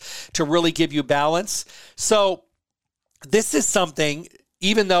minerals to really give you balance. So this is something,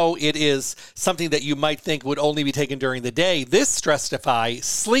 even though it is something that you might think would only be taken during the day, this Stressify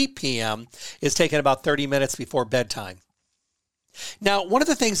Sleep PM is taken about 30 minutes before bedtime. Now, one of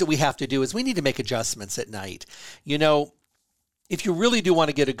the things that we have to do is we need to make adjustments at night. You know, if you really do want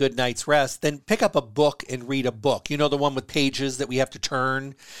to get a good night's rest, then pick up a book and read a book. You know, the one with pages that we have to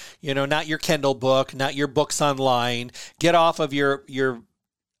turn, you know, not your Kindle book, not your books online. Get off of your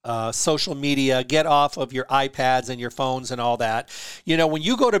social media, get off of your iPads and your phones and all that. You know, when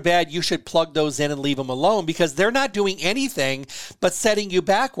you go to bed, you should plug those in and leave them alone, because they're not doing anything but setting you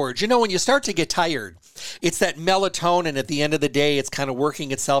backwards. You know, when you start to get tired, it's that melatonin at the end of the day, it's kind of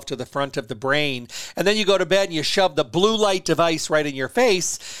working itself to the front of the brain. And then you go to bed and you shove the blue light device right in your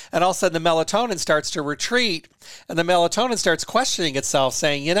face, and all of a sudden the melatonin starts to retreat, and the melatonin starts questioning itself,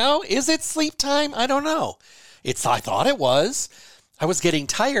 saying, you know, is it sleep time? I don't know. I thought it was. I was getting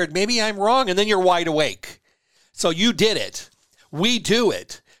tired. Maybe I'm wrong. And then you're wide awake. So you did it. We do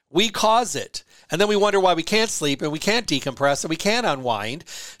it. We cause it. And then we wonder why we can't sleep and we can't decompress and we can't unwind.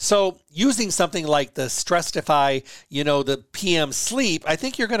 So using something like the Stressify, you know, the PM sleep, I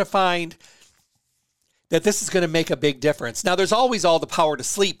think you're going to find that this is going to make a big difference. Now, there's always all the power to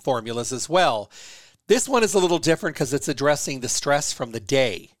sleep formulas as well. This one is a little different because it's addressing the stress from the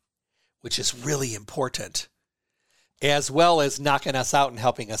day, which is really important, as well as knocking us out and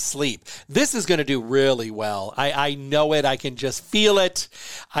helping us sleep. This is going to do really well. I know it. I can just feel it.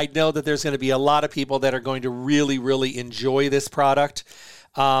 I know that there's going to be a lot of people that are going to really, really enjoy this product.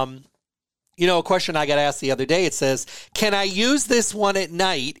 You know, a question I got asked the other day, it says, can I use this one at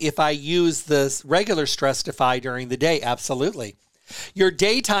night if I use the regular Stressify during the day? Absolutely. Your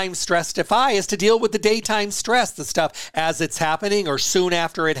daytime Stressify is to deal with the daytime stress, the stuff as it's happening or soon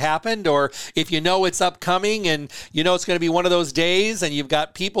after it happened, or if you know it's upcoming and you know it's going to be one of those days and you've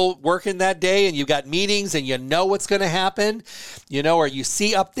got people working that day and you've got meetings and you know what's going to happen, you know, or you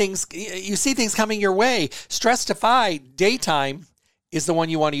see things coming your way. Stressify daytime is the one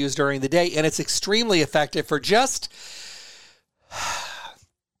you want to use during the day, and it's extremely effective for just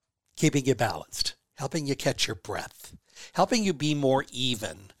keeping you balanced, helping you catch your breath, helping you be more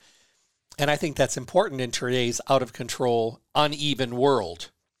even. And I think that's important in today's out of control, uneven world.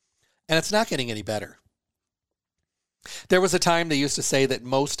 And it's not getting any better. There was a time they used to say that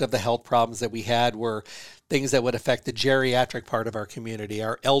most of the health problems that we had were things that would affect the geriatric part of our community,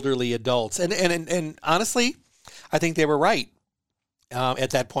 our elderly adults. And honestly, I think they were right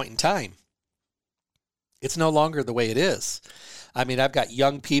at that point in time. It's no longer the way it is. I mean, I've got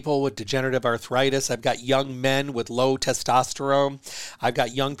young people with degenerative arthritis. I've got young men with low testosterone. I've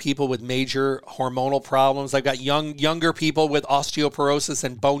got young people with major hormonal problems. I've got younger people with osteoporosis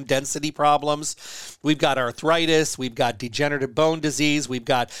and bone density problems. We've got arthritis. We've got degenerative bone disease. We've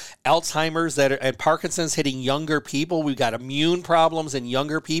got Alzheimer's and Parkinson's hitting younger people. We've got immune problems in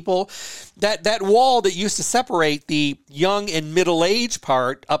younger people. That wall that used to separate the young and middle-aged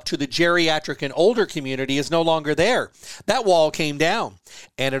part up to the geriatric and older community is no longer there. That wall came down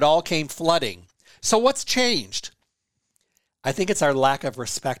and it all came flooding. So what's changed? I think it's our lack of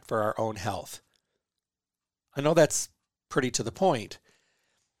respect for our own health. I know that's pretty to the point,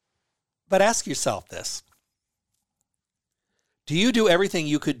 but ask yourself this. Do you do everything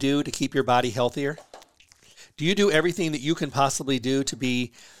you could do to keep your body healthier? Do you do everything that you can possibly do to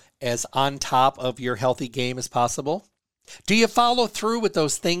be as on top of your healthy game as possible? Do you follow through with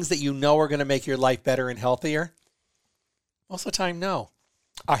those things that you know are going to make your life better and healthier? Most of the time, no.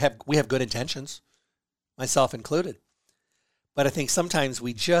 We have good intentions, myself included. But I think sometimes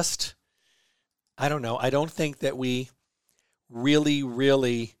we just, I don't know, I don't think that we really,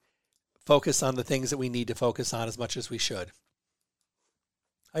 really focus on the things that we need to focus on as much as we should.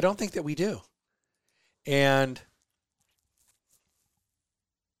 I don't think that we do. And,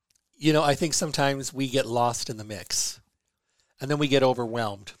 you know, I think sometimes we get lost in the mix and then we get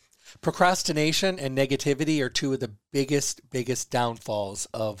overwhelmed. Procrastination and negativity are two of the biggest downfalls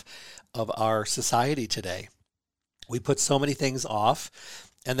of our society today. We put so many things off,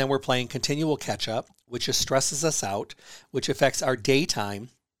 And then we're playing continual catch up, which just stresses us out, which affects our daytime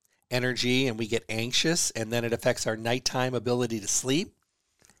energy, and we get anxious, and then it affects our nighttime ability to sleep.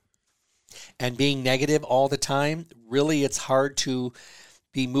 And being negative all the time, really it's hard to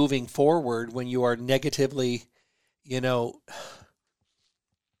be moving forward when you are negatively,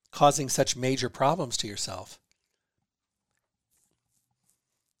 causing such major problems to yourself.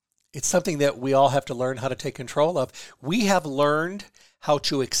 It's something that we all have to learn how to take control of. We have learned how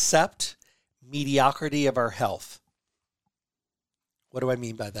to accept mediocrity of our health. What do I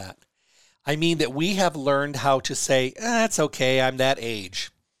mean by that? I mean that we have learned how to say, it's okay, I'm that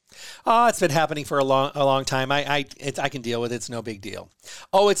age. Oh, it's been happening for a long time. I can deal with it. It's no big deal.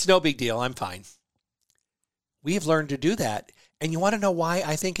 Oh, it's no big deal. I'm fine. We have learned to do that. And you want to know why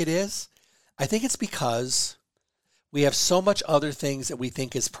I think it is? I think it's because we have so much other things that we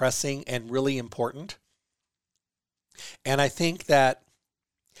think is pressing and really important. And I think that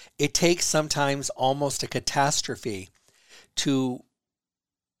it takes sometimes almost a catastrophe to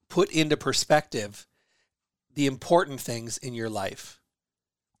put into perspective the important things in your life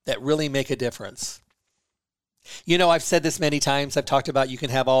that really make a difference. I've said this many times. I've talked about you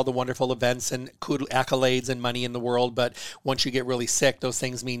can have all the wonderful events and accolades and money in the world, but once you get really sick, those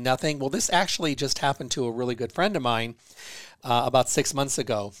things mean nothing. Well, this actually just happened to a really good friend of mine about 6 months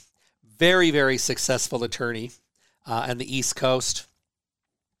ago. Very, very successful attorney on the East Coast.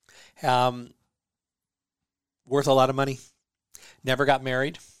 Worth a lot of money. Never got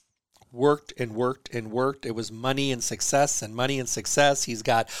married. Worked and worked and worked. It was money and success and money and success. He's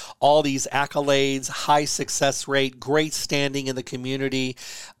got all these accolades, high success rate, great standing in the community.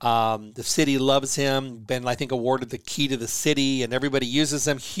 The city loves him. Been, I think, awarded the key to the city, and everybody uses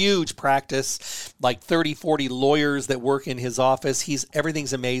him. Huge practice, like 30, 40 lawyers that work in his office.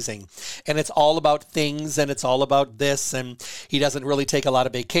 Everything's amazing. And it's all about things, and it's all about this, and he doesn't really take a lot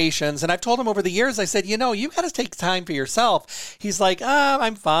of vacations. And I've told him over the years, I said, you got to take time for yourself. He's like,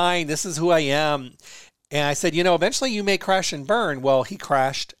 I'm fine. This is who I am. And I said, eventually you may crash and burn. Well, he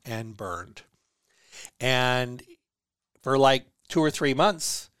crashed and burned. And for like 2 or 3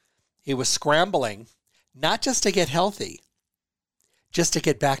 months, he was scrambling, not just to get healthy, just to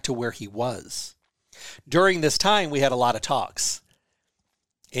get back to where he was. During this time, we had a lot of talks.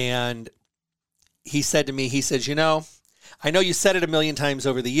 And he said to me, he says, I know you said it a million times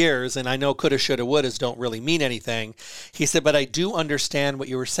over the years, and I know coulda, shoulda, wouldas don't really mean anything. He said, but I do understand what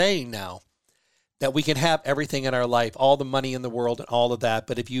you were saying now, that we can have everything in our life, all the money in the world and all of that,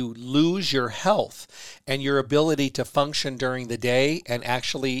 but if you lose your health and your ability to function during the day and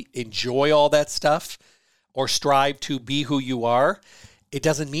actually enjoy all that stuff or strive to be who you are, it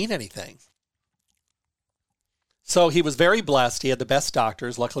doesn't mean anything. So he was very blessed. He had the best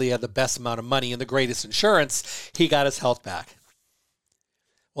doctors. Luckily, he had the best amount of money and the greatest insurance. He got his health back.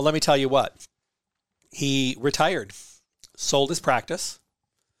 Well, let me tell you what. He retired, sold his practice,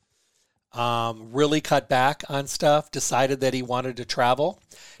 really cut back on stuff, decided that he wanted to travel,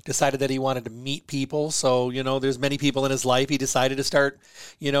 decided that he wanted to meet people. So, there's many people in his life. He decided to start,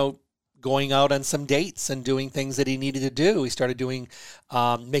 going out on some dates and doing things that he needed to do. He started doing,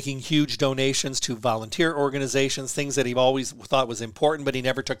 making huge donations to volunteer organizations, things that he always thought was important, but he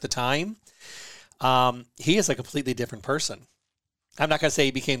never took the time. He is a completely different person. I'm not going to say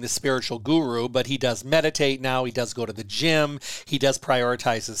he became the spiritual guru, but he does meditate now. He does go to the gym. He does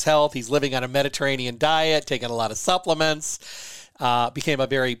prioritize his health. He's living on a Mediterranean diet, taking a lot of supplements, became a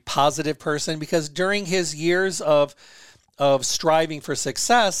very positive person because during his years of striving for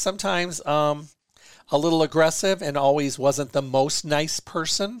success, sometimes a little aggressive and always wasn't the most nice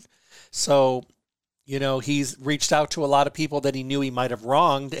person. So, he's reached out to a lot of people that he knew he might have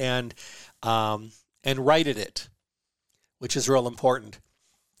wronged and righted it, which is real important.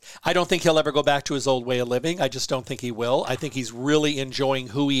 I don't think he'll ever go back to his old way of living. I just don't think he will. I think he's really enjoying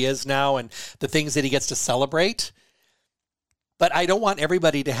who he is now and the things that he gets to celebrate. But I don't want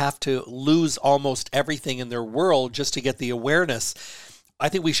everybody to have to lose almost everything in their world just to get the awareness. I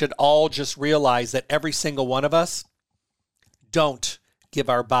think we should all just realize that every single one of us don't give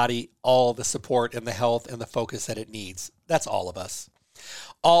our body all the support and the health and the focus that it needs. That's all of us.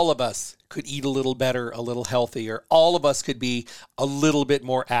 All of us could eat a little better, a little healthier. All of us could be a little bit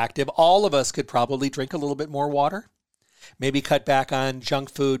more active. All of us could probably drink a little bit more water. Maybe cut back on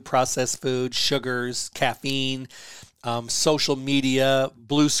junk food, processed food, sugars, caffeine, social media,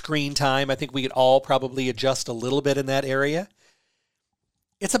 blue screen time. I think we could all probably adjust a little bit in that area.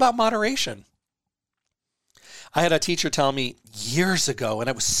 It's about moderation. I had a teacher tell me years ago, and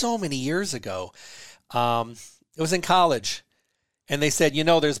it was so many years ago, it was in college, And they said,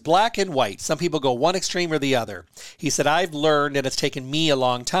 there's black and white. Some people go one extreme or the other. He said, I've learned, and it's taken me a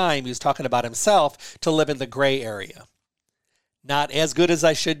long time, he was talking about himself, to live in the gray area. Not as good as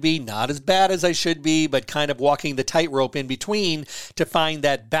I should be, not as bad as I should be, but kind of walking the tightrope in between to find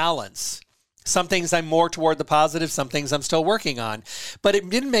that balance. Some things I'm more toward the positive, some things I'm still working on. But it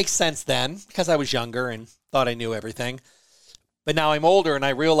didn't make sense then because I was younger and thought I knew everything. But now I'm older and I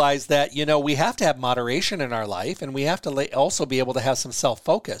realize that, we have to have moderation in our life, and we have to also be able to have some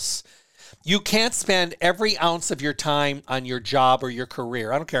self-focus. You can't spend every ounce of your time on your job or your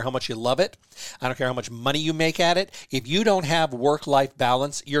career. I don't care how much you love it. I don't care how much money you make at it. If you don't have work-life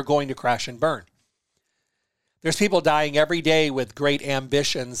balance, you're going to crash and burn. There's people dying every day with great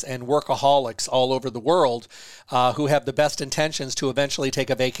ambitions and workaholics all over the world who have the best intentions to eventually take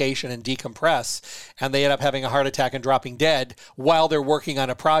a vacation and decompress, and they end up having a heart attack and dropping dead while they're working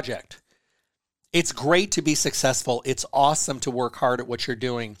on a project. It's great to be successful. It's awesome to work hard at what you're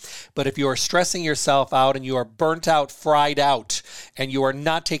doing. But if you are stressing yourself out and you are burnt out, fried out, and you are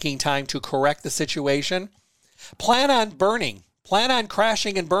not taking time to correct the situation, plan on burning. Plan on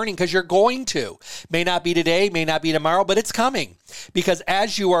crashing and burning, because you're going to. May not be today, may not be tomorrow, but it's coming. Because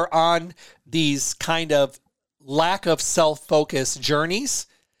as you are on these kind of lack of self-focus journeys,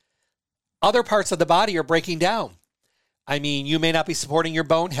 other parts of the body are breaking down. I mean, you may not be supporting your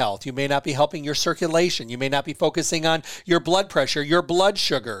bone health. You may not be helping your circulation. You may not be focusing on your blood pressure, your blood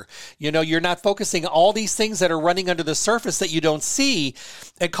sugar. You're not focusing on all these things that are running under the surface that you don't see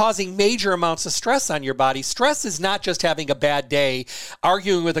and causing major amounts of stress on your body. Stress is not just having a bad day,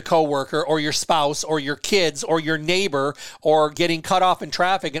 arguing with a coworker or your spouse or your kids or your neighbor, or getting cut off in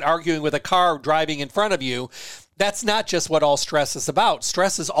traffic and arguing with a car driving in front of you. That's not just what all stress is about.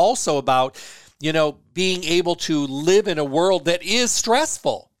 Stress is also about being able to live in a world that is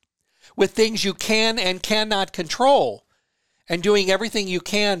stressful with things you can and cannot control, and doing everything you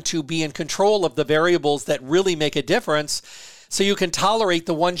can to be in control of the variables that really make a difference so you can tolerate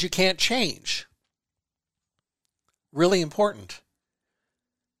the ones you can't change. Really important.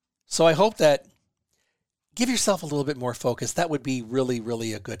 So I hope that give yourself a little bit more focus. That would be really,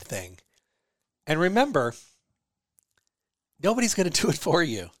 really a good thing. And remember, nobody's going to do it for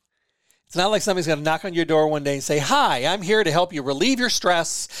you. It's not like somebody's going to knock on your door one day and say, "Hi, I'm here to help you relieve your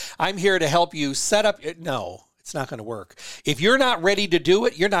stress. I'm here to help you set up." No, it's not going to work. If you're not ready to do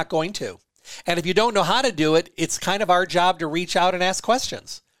it, you're not going to. And if you don't know how to do it, it's kind of our job to reach out and ask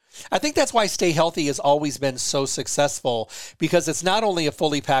questions. I think that's why Stay Healthy has always been so successful, because it's not only a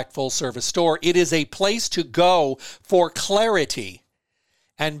fully packed, full-service store, it is a place to go for clarity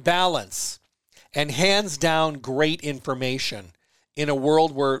and balance and hands down great information in a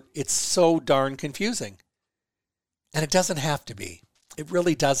world where it's so darn confusing. And it doesn't have to be. It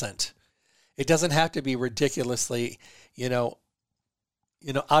really doesn't. It doesn't have to be ridiculously,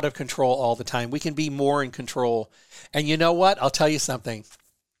 out of control all the time. We can be more in control. And you know what? I'll tell you something.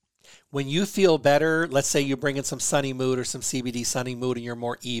 When you feel better, let's say you bring in some Sunny Mood or some CBD Sunny Mood and you're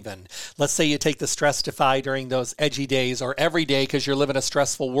more even. Let's say you take the Stress-Defy during those edgy days, or every day because you're living a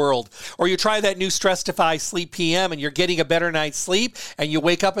stressful world. Or you try that new Stress-Defy Sleep PM and you're getting a better night's sleep, and you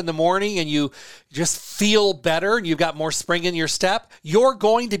wake up in the morning and you just feel better and you've got more spring in your step. You're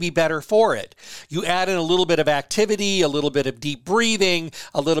going to be better for it. You add in a little bit of activity, a little bit of deep breathing,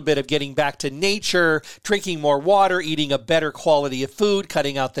 a little bit of getting back to nature, drinking more water, eating a better quality of food,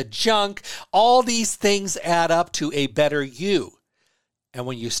 cutting out the junk. All these things add up to a better you. And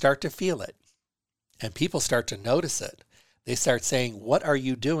when you start to feel it and people start to notice it, they start saying, "What are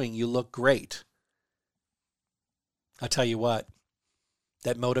you doing? You look great." I'll tell you what,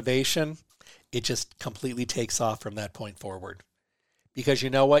 that motivation, it just completely takes off from that point forward. Because you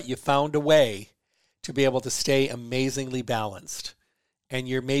know what? You found a way to be able to stay amazingly balanced. And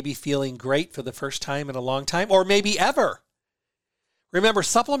you're maybe feeling great for the first time in a long time, or maybe ever. Remember,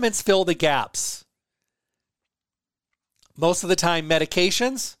 supplements fill the gaps. Most of the time,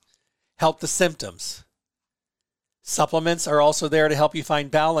 medications help the symptoms. Supplements are also there to help you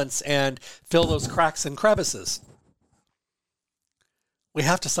find balance and fill those cracks and crevices. We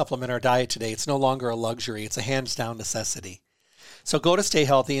have to supplement our diet today. It's no longer a luxury. It's a hands-down necessity. So go to Stay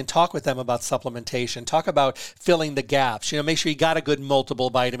Healthy and talk with them about supplementation. Talk about filling the gaps. Make sure you got a good multiple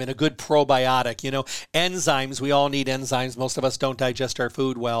vitamin, a good probiotic. Enzymes. We all need enzymes. Most of us don't digest our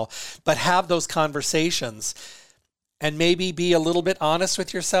food well. But have those conversations and maybe be a little bit honest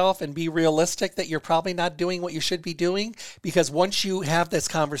with yourself and be realistic that you're probably not doing what you should be doing. Because once you have this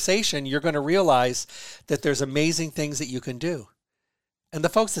conversation, you're going to realize that there's amazing things that you can do. And the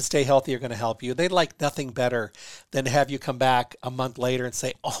folks that Stay Healthy are going to help you. They'd like nothing better than to have you come back a month later and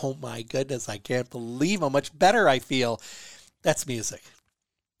say, "Oh my goodness, I can't believe how much better I feel." That's music.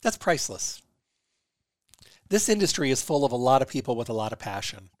 That's priceless. This industry is full of a lot of people with a lot of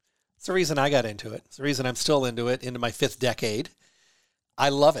passion. It's the reason I got into it. It's the reason I'm still into it, into my 5th decade. I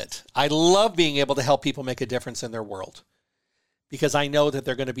love it. I love being able to help people make a difference in their world because I know that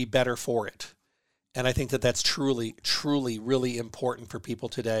they're going to be better for it. And I think that that's truly, truly, really important for people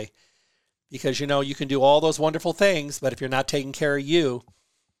today because, you know, you can do all those wonderful things, but if you're not taking care of you,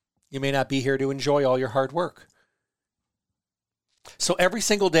 you may not be here to enjoy all your hard work. So every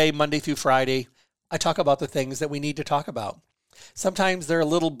single day, Monday through Friday, I talk about the things that we need to talk about. Sometimes they're a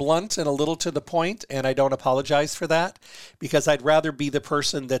little blunt and a little to the point, and I don't apologize for that because I'd rather be the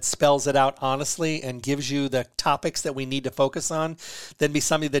person that spells it out honestly and gives you the topics that we need to focus on than be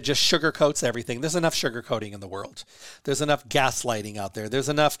somebody that just sugarcoats everything. There's enough sugarcoating in the world. There's enough gaslighting out there. There's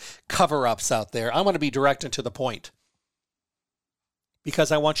enough cover-ups out there. I want to be direct and to the point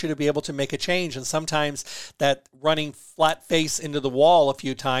because I want you to be able to make a change. And sometimes that running flat face into the wall a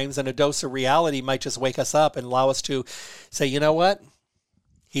few times and a dose of reality might just wake us up and allow us to say, you know what?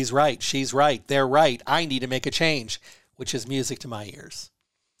 He's right. She's right. They're right. I need to make a change, which is music to my ears.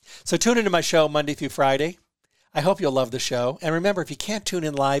 So tune into my show Monday through Friday. I hope you'll love the show. And remember, if you can't tune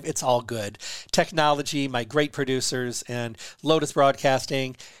in live, it's all good. Technology, my great producers, and Lotus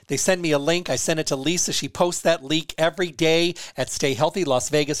Broadcasting, they send me a link. I send it to Lisa. She posts that link every day at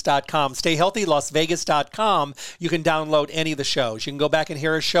stayhealthylasvegas.com. Stayhealthylasvegas.com. You can download any of the shows. You can go back and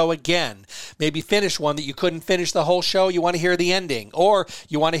hear a show again. Maybe finish one that you couldn't finish the whole show. You want to hear the ending. Or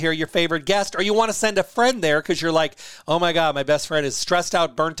you want to hear your favorite guest. Or you want to send a friend there because you're like, oh my God, my best friend is stressed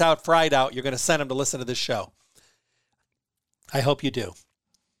out, burnt out, fried out. You're going to send him to listen to this show. I hope you do.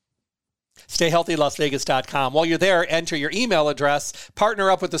 StayHealthyLasVegas.com. While you're there, enter your email address,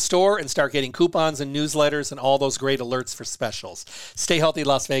 partner up with the store, and start getting coupons and newsletters and all those great alerts for specials.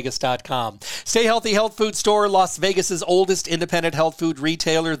 StayHealthyLasVegas.com. Stay Healthy Health Food Store, Las Vegas's oldest independent health food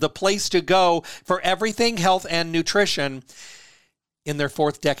retailer, the place to go for everything health and nutrition in their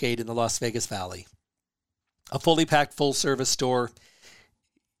 4th decade in the Las Vegas Valley. A fully packed, full-service store.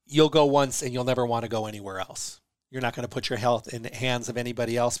 You'll go once and you'll never want to go anywhere else. You're not going to put your health in the hands of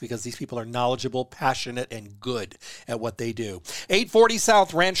anybody else because these people are knowledgeable, passionate, and good at what they do. 840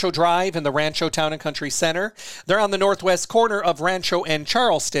 South Rancho Drive in the Rancho Town and Country Center. They're on the northwest corner of Rancho and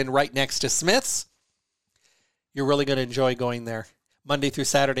Charleston, right next to Smith's. You're really going to enjoy going there. Monday through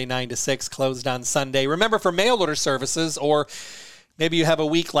Saturday, 9 to 6, closed on Sunday. Remember, for mail order services, or maybe you have a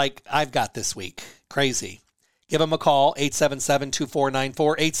week like I've got this week, crazy. Give them a call,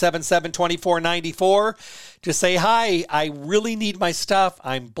 877-2494, 877-2494. Just say, hi, I really need my stuff.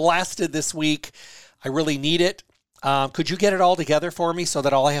 I'm blasted this week. I really need it. Could you get it all together for me so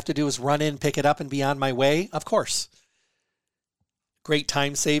that all I have to do is run in, pick it up, and be on my way? Of course. Great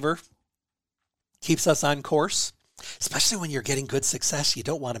time saver. Keeps us on course. Especially when you're getting good success, you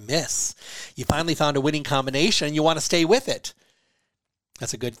don't want to miss. You finally found a winning combination, and you want to stay with it.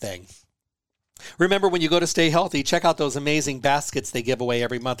 That's a good thing. Remember, when you go to Stay Healthy, check out those amazing baskets they give away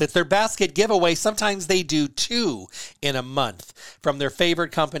every month. It's their basket giveaway. Sometimes they do 2 in a month from their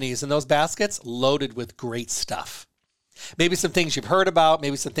favorite companies. And those baskets loaded with great stuff. Maybe some things you've heard about,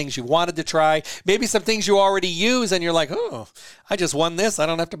 maybe some things you wanted to try, maybe some things you already use and you're like, oh, I just won this. I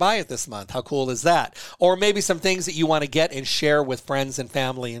don't have to buy it this month. How cool is that? Or maybe some things that you want to get and share with friends and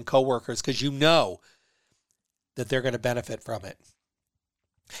family and coworkers because you know that they're going to benefit from it.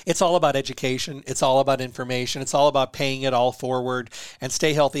 It's all about education. It's all about information. It's all about paying it all forward. And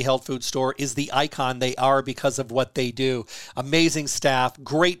Stay Healthy Health Food Store is the icon they are because of what they do. Amazing staff,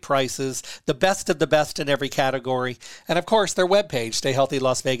 great prices, the best of the best in every category. And of course, their webpage,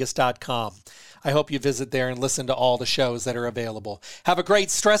 stayhealthylasvegas.com. I hope you visit there and listen to all the shows that are available. Have a great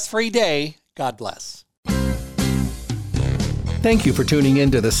stress-free day. God bless. Thank you for tuning in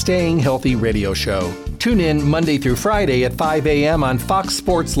to the Staying Healthy Radio Show. Tune in Monday through Friday at 5 a.m. on Fox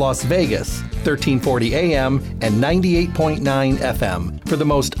Sports Las Vegas, 1340 a.m. and 98.9 FM for the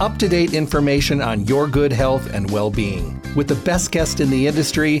most up-to-date information on your good health and well-being. With the best guests in the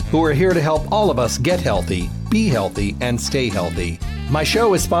industry who are here to help all of us get healthy, be healthy, and stay healthy. My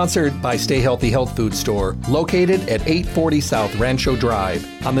show is sponsored by Stay Healthy Health Food Store, located at 840 South Rancho Drive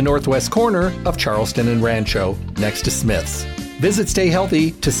on the northwest corner of Charleston and Rancho, next to Smith's. Visit Stay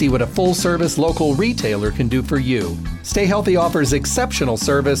Healthy to see what a full-service local retailer can do for you. Stay Healthy offers exceptional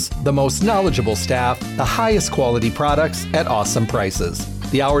service, the most knowledgeable staff, the highest quality products at awesome prices.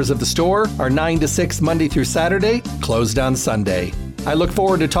 The hours of the store are 9 to 6 Monday through Saturday, closed on Sunday. I look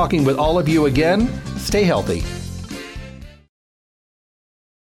forward to talking with all of you again. Stay healthy.